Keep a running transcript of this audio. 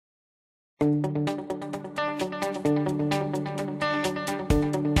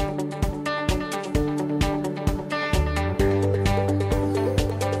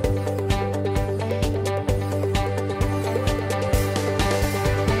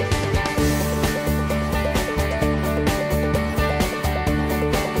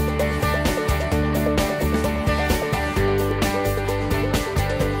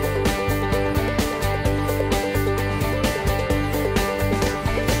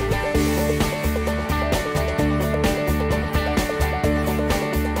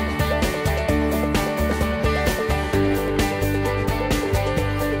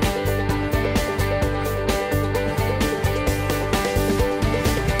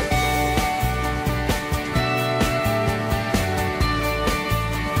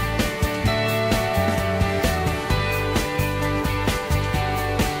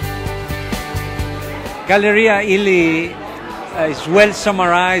Galleria illy is well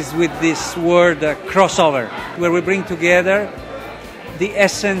summarized with this word crossover, where we bring together the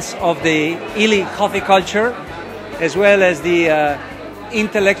essence of the illy coffee culture as well as the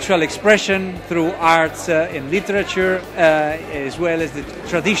intellectual expression through arts and literature, as well as the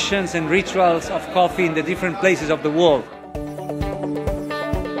traditions and rituals of coffee in the different places of the world.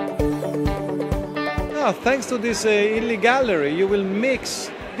 Thanks to this illy gallery, you will mix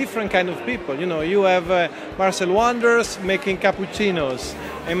different kind of people. You know, you have Marcel Wanders making cappuccinos,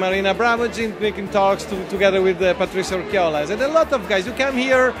 and Marina Bravogin making talks together with Patricia Urquiola. And a lot of guys, you come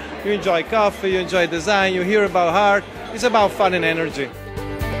here, you enjoy coffee, you enjoy design, you hear about art. It's about fun and energy.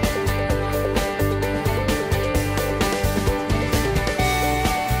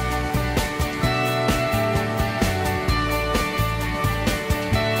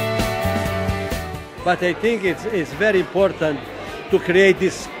 But I think it's very important to create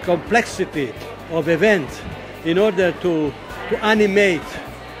this complexity of events in order to animate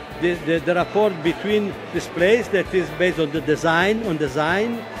the rapport between this place that is based on the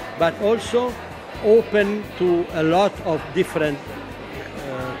design, but also open to a lot of different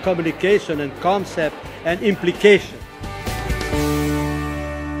communication and concept and implication.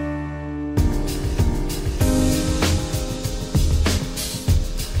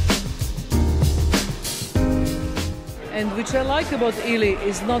 And which I like about illy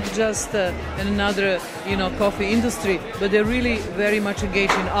is not just another, coffee industry, but they're really very much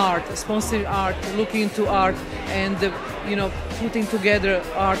engaged in art, sponsoring art, looking into art, and putting together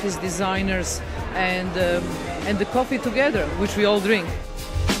artists, designers, and the coffee together, which we all drink.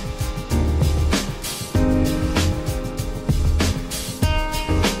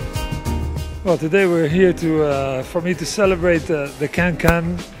 Well, today we're here for me to celebrate the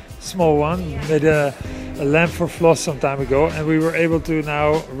Can small one. Made a lamp for Flos some time ago, and we were able to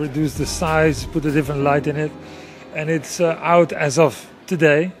now reduce the size, put a different light in it, and it's out as of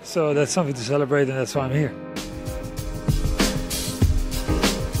today, so that's something to celebrate, and that's why I'm here.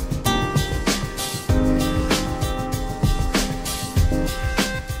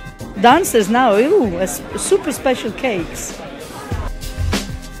 Downstairs now, super special cakes.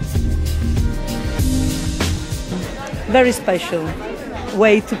 Very special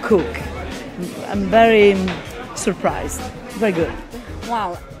way to cook. I'm very surprised. Very good.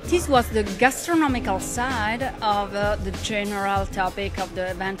 Wow, this was the gastronomical side of the general topic of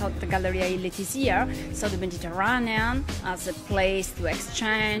the event at the Galleria illy this year. So the Mediterranean as a place to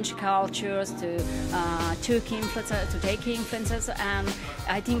exchange cultures, to take influences, and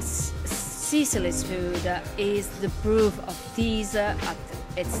I think Sicily's food is the proof of this at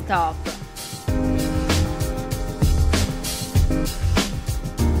its top.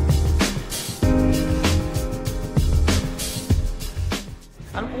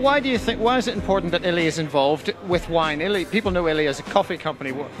 And why is it important that illy is involved with wine? People know illy as a coffee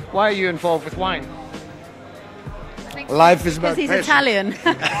company. Why are you involved with wine? Life is about because he's Italian.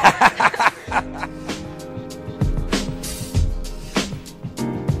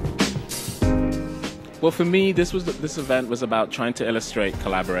 Well, for me, this event was about trying to illustrate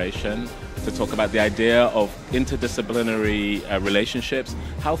collaboration, to talk about the idea of interdisciplinary relationships,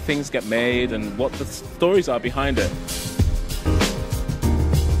 how things get made, and what the stories are behind it.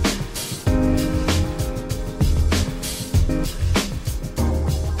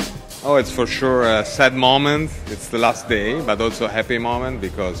 Oh, it's for sure a sad moment. It's the last day, but also a happy moment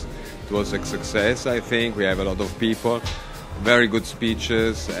because it was a success, I think. We have a lot of people, very good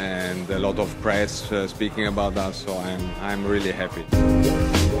speeches, and a lot of press speaking about us, so I'm really happy.